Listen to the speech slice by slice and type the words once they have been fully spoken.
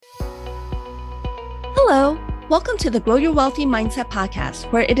Hello, welcome to the Grow Your Wealthy Mindset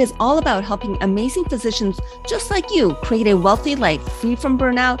podcast, where it is all about helping amazing physicians just like you create a wealthy life free from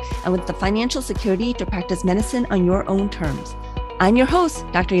burnout and with the financial security to practice medicine on your own terms. I'm your host,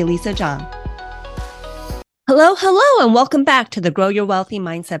 Dr. Elisa Zhang. Hello, and welcome back to the Grow Your Wealthy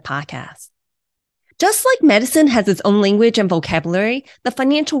Mindset podcast. Just like medicine has its own language and vocabulary, the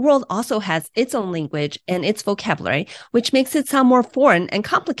financial world also has its own language and its vocabulary, which makes it sound more foreign and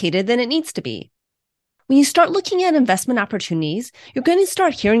complicated than it needs to be. When you start looking at investment opportunities, you're going to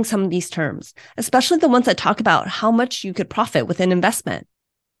start hearing some of these terms, especially the ones that talk about how much you could profit with an investment.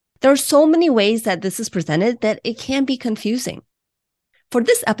 There are so many ways that this is presented that it can be confusing. For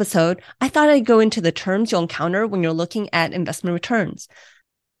this episode, I thought I'd go into the terms you'll encounter when you're looking at investment returns.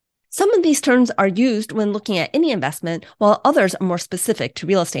 Some of these terms are used when looking at any investment, while others are more specific to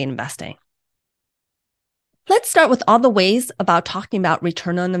real estate investing. Let's start with all the ways about talking about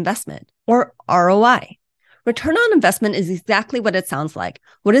return on investment, or ROI. Return on investment is exactly what it sounds like.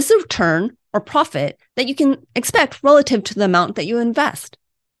 What is the return or profit that you can expect relative to the amount that you invest?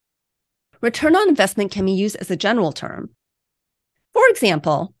 Return on investment can be used as a general term. For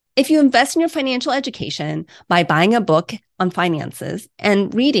example, if you invest in your financial education by buying a book on finances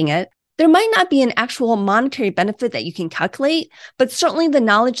and reading it, there might not be an actual monetary benefit that you can calculate, but certainly the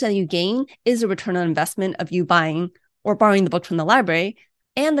knowledge that you gain is a return on investment of you buying or borrowing the book from the library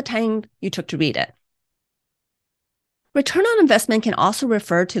and the time you took to read it. Return on investment can also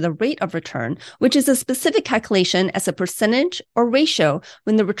refer to the rate of return, which is a specific calculation as a percentage or ratio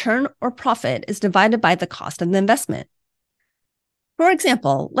when the return or profit is divided by the cost of the investment. For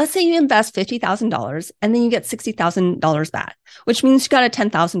example, let's say you invest $50,000 and then you get $60,000 back, which means you got a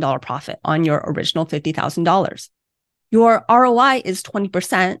 $10,000 profit on your original $50,000. Your ROI is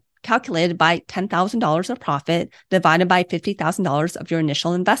 20%, calculated by $10,000 of profit divided by $50,000 of your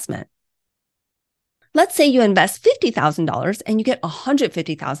initial investment. Let's say you invest $50,000 and you get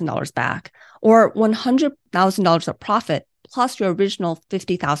 $150,000 back, or $100,000 of profit plus your original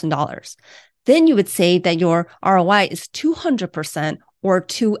 $50,000. Then you would say that your ROI is 200% or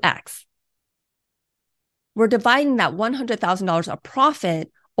 2x. We're dividing that $100,000 of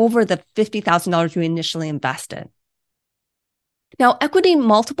profit over the $50,000 you initially invested. Now, equity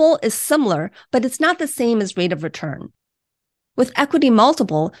multiple is similar, but it's not the same as rate of return. With equity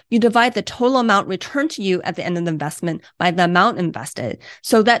multiple, you divide the total amount returned to you at the end of the investment by the amount invested.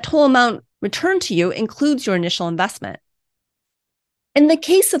 So that total amount returned to you includes your initial investment. In the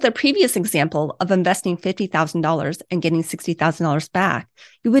case of the previous example of investing $50,000 and getting $60,000 back,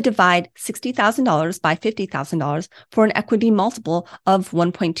 you would divide $60,000 by $50,000 for an equity multiple of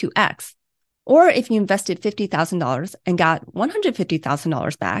 1.2x. Or if you invested $50,000 and got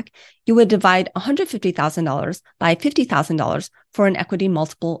 $150,000 back, you would divide $150,000 by $50,000 for an equity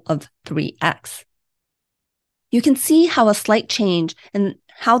multiple of 3x. You can see how a slight change in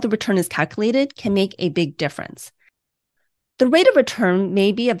how the return is calculated can make a big difference. The rate of return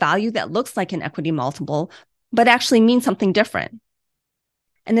may be a value that looks like an equity multiple, but actually means something different.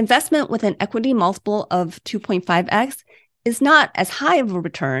 An investment with an equity multiple of 2.5x is not as high of a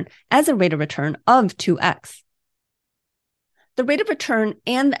return as a rate of return of 2x. The rate of return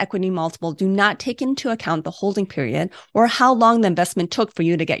and the equity multiple do not take into account the holding period or how long the investment took for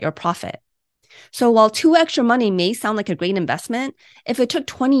you to get your profit. So while 2x your money may sound like a great investment, if it took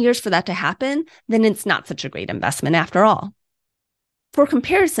 20 years for that to happen, then it's not such a great investment after all. For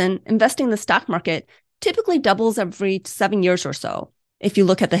comparison, investing in the stock market typically doubles every 7 years or so, if you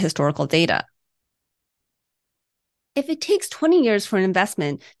look at the historical data. If it takes 20 years for an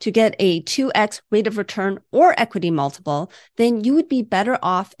investment to get a 2x rate of return or equity multiple, then you would be better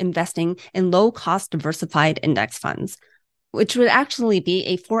off investing in low-cost diversified index funds, which would actually be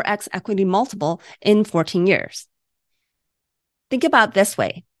a 4x equity multiple in 14 years. Think about it this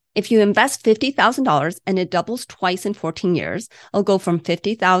way. If you invest $50,000 and it doubles twice in 14 years, it'll go from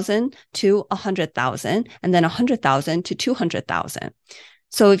 $50,000 to $100,000 and then $100,000 to $200,000.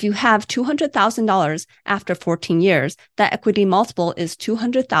 So if you have $200,000 after 14 years, that equity multiple is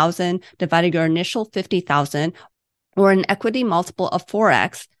 $200,000 divided your initial $50,000, or an equity multiple of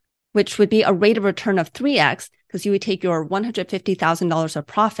 4x, which would be a rate of return of 3x, because you would take your $150,000 of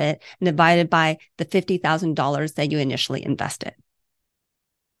profit and divide it by the $50,000 that you initially invested.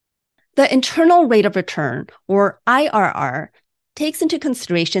 The internal rate of return, or IRR, takes into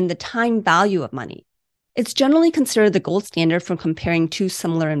consideration the time value of money. It's generally considered the gold standard for comparing two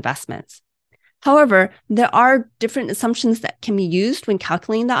similar investments. However, there are different assumptions that can be used when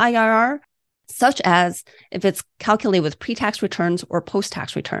calculating the IRR, such as if it's calculated with pre-tax returns or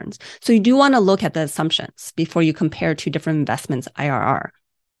post-tax returns. So you do want to look at the assumptions before you compare two different investments' IRR.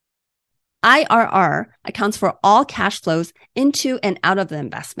 IRR accounts for all cash flows into and out of the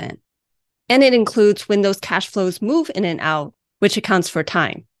investment. And it includes when those cash flows move in and out, which accounts for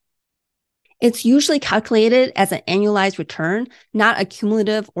time. It's usually calculated as an annualized return, not a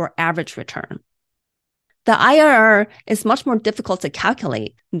cumulative or average return. The IRR is much more difficult to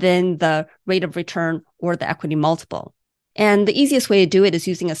calculate than the rate of return or the equity multiple. And the easiest way to do it is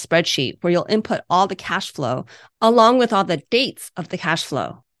using a spreadsheet where you'll input all the cash flow along with all the dates of the cash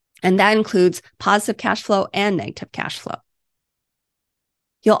flow. And that includes positive cash flow and negative cash flow.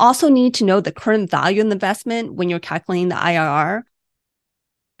 You'll also need to know the current value of the investment when you're calculating the IRR.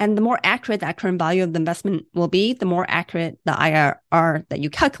 And the more accurate that current value of the investment will be, the more accurate the IRR that you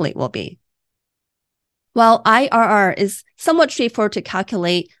calculate will be. While IRR is somewhat straightforward to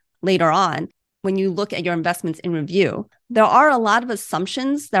calculate later on, when you look at your investments in review, there are a lot of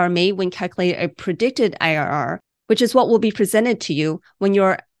assumptions that are made when calculating a predicted IRR, which is what will be presented to you when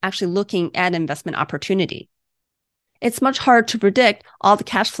you're actually looking at an investment opportunity. It's much harder to predict all the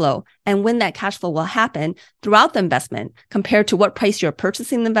cash flow and when that cash flow will happen throughout the investment compared to what price you're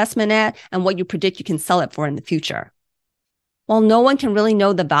purchasing the investment at and what you predict you can sell it for in the future. While no one can really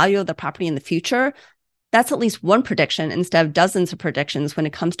know the value of the property in the future, that's at least one prediction instead of dozens of predictions when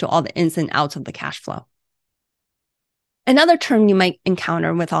it comes to all the ins and outs of the cash flow. Another term you might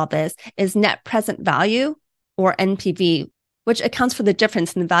encounter with all this is net present value, or NPV, which accounts for the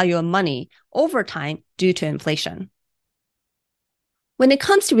difference in the value of money over time due to inflation. When it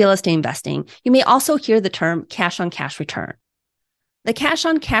comes to real estate investing, you may also hear the term cash-on-cash return. The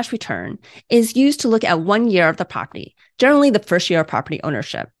cash-on-cash return is used to look at 1 year of the property, generally the first year of property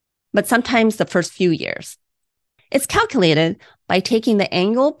ownership, but sometimes the first few years. It's calculated by taking the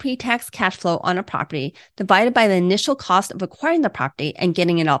annual pre-tax cash flow on a property divided by the initial cost of acquiring the property and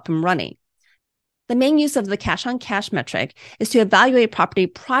getting it up and running. The main use of the cash-on-cash metric is to evaluate property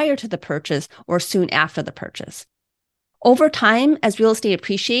prior to the purchase or soon after the purchase. Over time, as real estate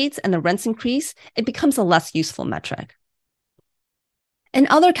appreciates and the rents increase, it becomes a less useful metric.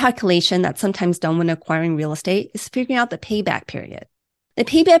 Another calculation that's sometimes done when acquiring real estate is figuring out the payback period. The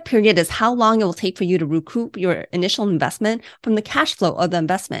payback period is how long it will take for you to recoup your initial investment from the cash flow of the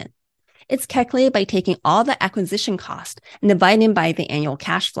investment. It's calculated by taking all the acquisition cost and dividing by the annual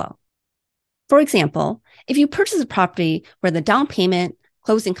cash flow. For example, if you purchase a property where the down payment,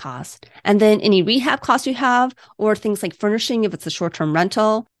 closing cost, and then any rehab costs you have, or things like furnishing if it's a short-term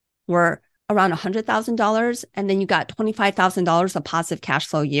rental, were around $100,000, and then you got $25,000 of positive cash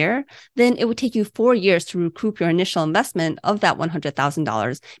flow a year, then it would take you 4 years to recoup your initial investment of that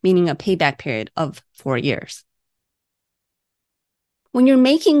 $100,000, meaning a payback period of 4 years. When you're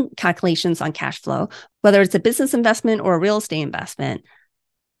making calculations on cash flow, whether it's a business investment or a real estate investment,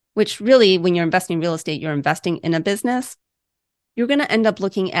 which really, when you're investing in real estate, you're investing in a business, you're going to end up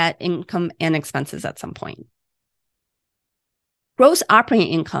looking at income and expenses at some point. Gross operating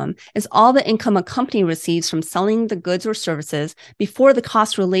income is all the income a company receives from selling the goods or services before the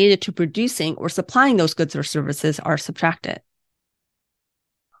costs related to producing or supplying those goods or services are subtracted.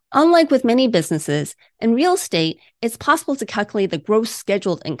 Unlike with many businesses, in real estate, it's possible to calculate the gross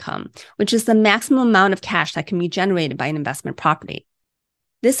scheduled income, which is the maximum amount of cash that can be generated by an investment property.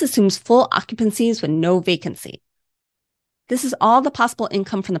 This assumes full occupancies with no vacancy. This is all the possible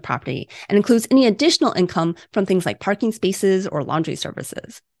income from the property and includes any additional income from things like parking spaces or laundry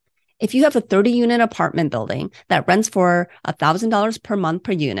services. If you have a 30-unit apartment building that rents for $1,000 per month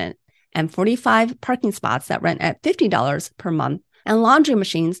per unit and 45 parking spots that rent at $50 per month and laundry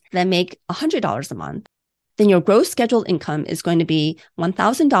machines that make $100 a month, then your gross scheduled income is going to be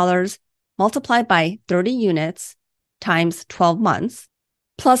 $1,000 multiplied by 30 units times 12 months,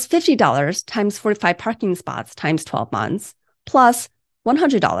 plus $50 times 45 parking spots times 12 months, plus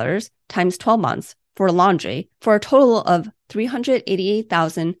 $100 times 12 months for laundry, for a total of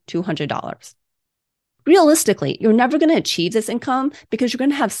 $388,200. Realistically, you're never going to achieve this income because you're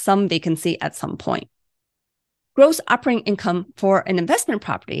going to have some vacancy at some point. Gross operating income for an investment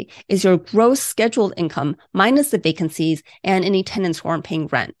property is your gross scheduled income minus the vacancies and any tenants who aren't paying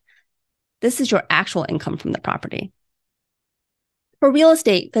rent. This is your actual income from the property. For real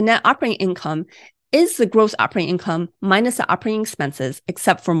estate, the net operating income is the gross operating income minus the operating expenses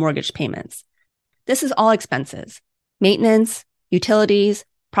except for mortgage payments. This is all expenses: maintenance, utilities,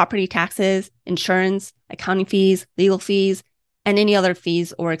 property taxes, insurance, accounting fees, legal fees, and any other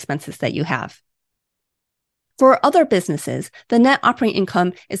fees or expenses that you have. For other businesses, the net operating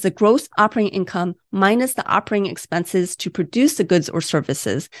income is the gross operating income minus the operating expenses to produce the goods or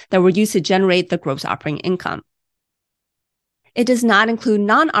services that were used to generate the gross operating income. It does not include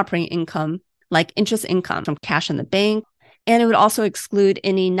non-operating income like interest income from cash in the bank, And it would also exclude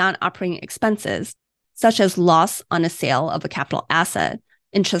any non-operating expenses, such as loss on a sale of a capital asset,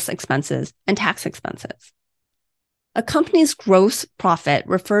 interest expenses, and tax expenses. A company's gross profit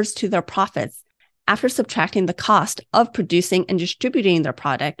refers to their profits after subtracting the cost of producing and distributing their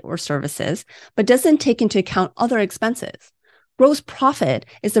product or services, but doesn't take into account other expenses. Gross profit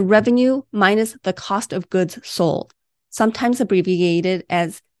is the revenue minus the cost of goods sold, sometimes abbreviated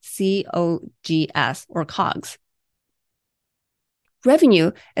as COGS or COGS.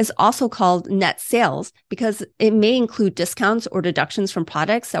 Revenue is also called net sales because it may include discounts or deductions from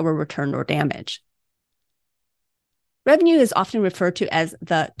products that were returned or damaged. Revenue is often referred to as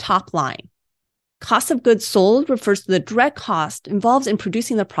the top line. Cost of goods sold refers to the direct cost involved in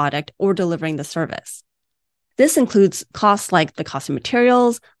producing the product or delivering the service. This includes costs like the cost of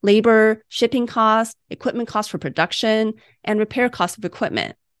materials, labor, shipping costs, equipment costs for production, and repair costs of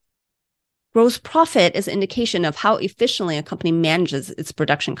equipment. Gross profit is an indication of how efficiently a company manages its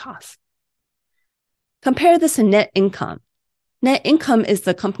production costs. Compare this to net income. Net income is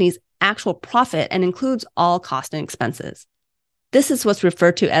the company's actual profit and includes all costs and expenses. This is what's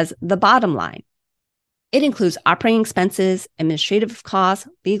referred to as the bottom line. It includes operating expenses, administrative costs,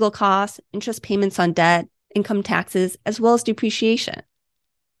 legal costs, interest payments on debt, income taxes, as well as depreciation.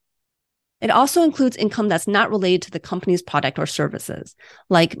 It also includes income that's not related to the company's product or services,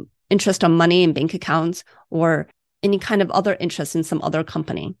 like interest on money in bank accounts or any kind of other interest in some other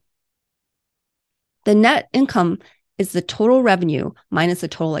company. The net income is the total revenue minus the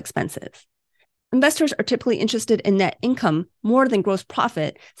total expenses. Investors are typically interested in net income more than gross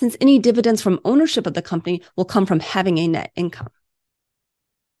profit, since any dividends from ownership of the company will come from having a net income.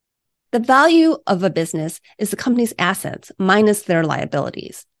 The value of a business is the company's assets minus their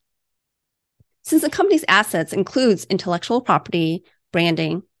liabilities. Since the company's assets includes intellectual property,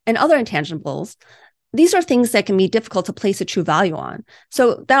 branding, and other intangibles, these are things that can be difficult to place a true value on.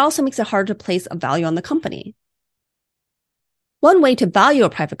 So that also makes it hard to place a value on the company. One way to value a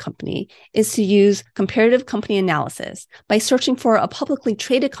private company is to use comparative company analysis by searching for a publicly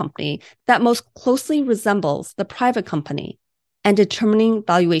traded company that most closely resembles the private company and determining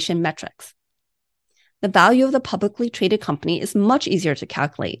valuation metrics. The value of the publicly traded company is much easier to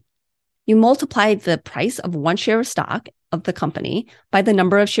calculate. You multiply the price of one share of stock of the company by the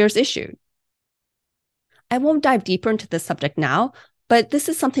number of shares issued. I won't dive deeper into this subject now, but this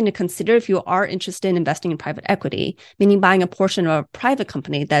is something to consider if you are interested in investing in private equity, meaning buying a portion of a private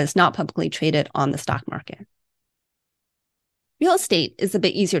company that is not publicly traded on the stock market. Real estate is a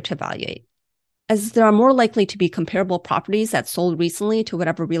bit easier to evaluate, as there are more likely to be comparable properties that sold recently to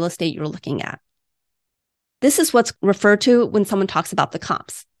whatever real estate you're looking at. This is what's referred to when someone talks about the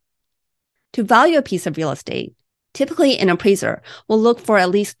comps. To value a piece of real estate, typically an appraiser will look for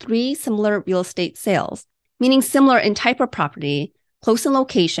at least 3 similar real estate sales, meaning similar in type of property, close in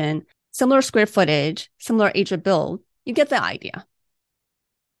location, similar square footage, similar age of build. You get the idea.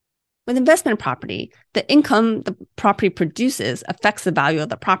 With investment property, the income the property produces affects the value of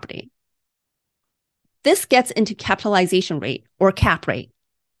the property. This gets into capitalization rate or cap rate.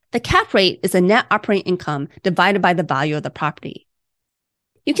 The cap rate is the net operating income divided by the value of the property.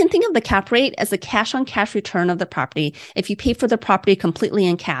 You can think of the cap rate as the cash-on-cash return of the property if you pay for the property completely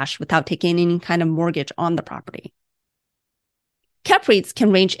in cash without taking any kind of mortgage on the property. Cap rates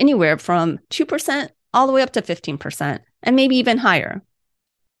can range anywhere from 2% all the way up to 15%, and maybe even higher.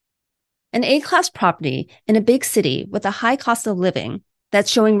 An A-class property in a big city with a high cost of living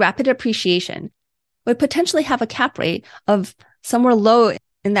that's showing rapid appreciation would potentially have a cap rate of somewhere low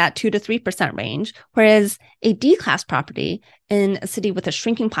in that 2 to 3% range, whereas a D-class property in a city with a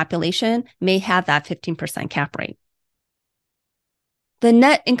shrinking population may have that 15% cap rate. The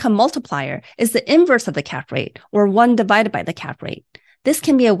net income multiplier is the inverse of the cap rate, or 1 divided by the cap rate. This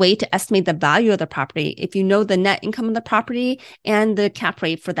can be a way to estimate the value of the property if you know the net income of the property and the cap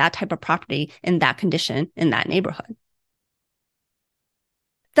rate for that type of property in that condition in that neighborhood.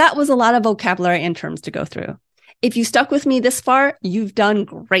 That was a lot of vocabulary and terms to go through. If you stuck with me this far, you've done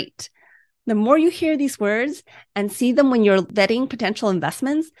great. The more you hear these words and see them when you're vetting potential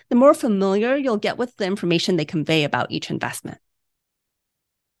investments, the more familiar you'll get with the information they convey about each investment.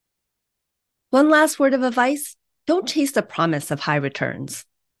 One last word of advice, don't chase the promise of high returns.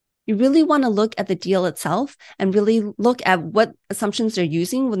 You really want to look at the deal itself and really look at what assumptions they're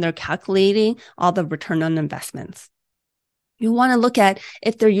using when they're calculating all the return on investments. You want to look at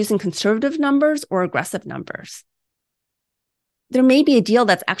if they're using conservative numbers or aggressive numbers. There may be a deal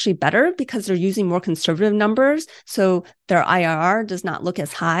that's actually better because they're using more conservative numbers, so their IRR does not look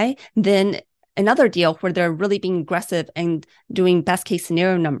as high than another deal where they're really being aggressive and doing best case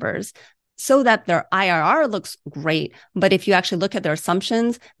scenario numbers. so that their IRR looks great. But if you actually look at their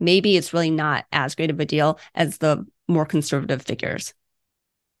assumptions, maybe it's really not as great of a deal as the more conservative figures.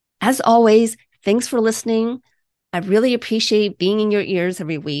 As always, thanks for listening. I really appreciate being in your ears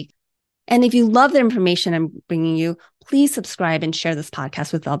every week. And if you love the information I'm bringing you, please subscribe and share this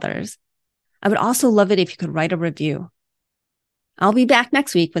podcast with others. I would also love it if you could write a review. I'll be back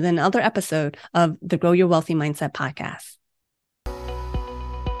next week with another episode of the Grow Your Wealthy Mindset podcast.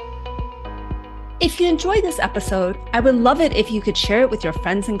 If you enjoyed this episode, I would love it if you could share it with your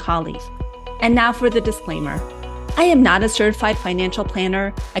friends and colleagues. And now for the disclaimer. I am not a certified financial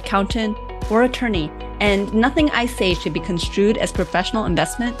planner, accountant, or attorney, and nothing I say should be construed as professional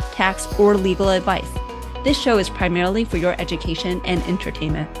investment, tax, or legal advice. This show is primarily for your education and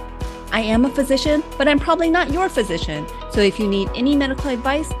entertainment. I am a physician, but I'm probably not your physician. So if you need any medical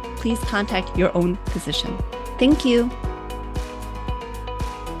advice, please contact your own physician. Thank you.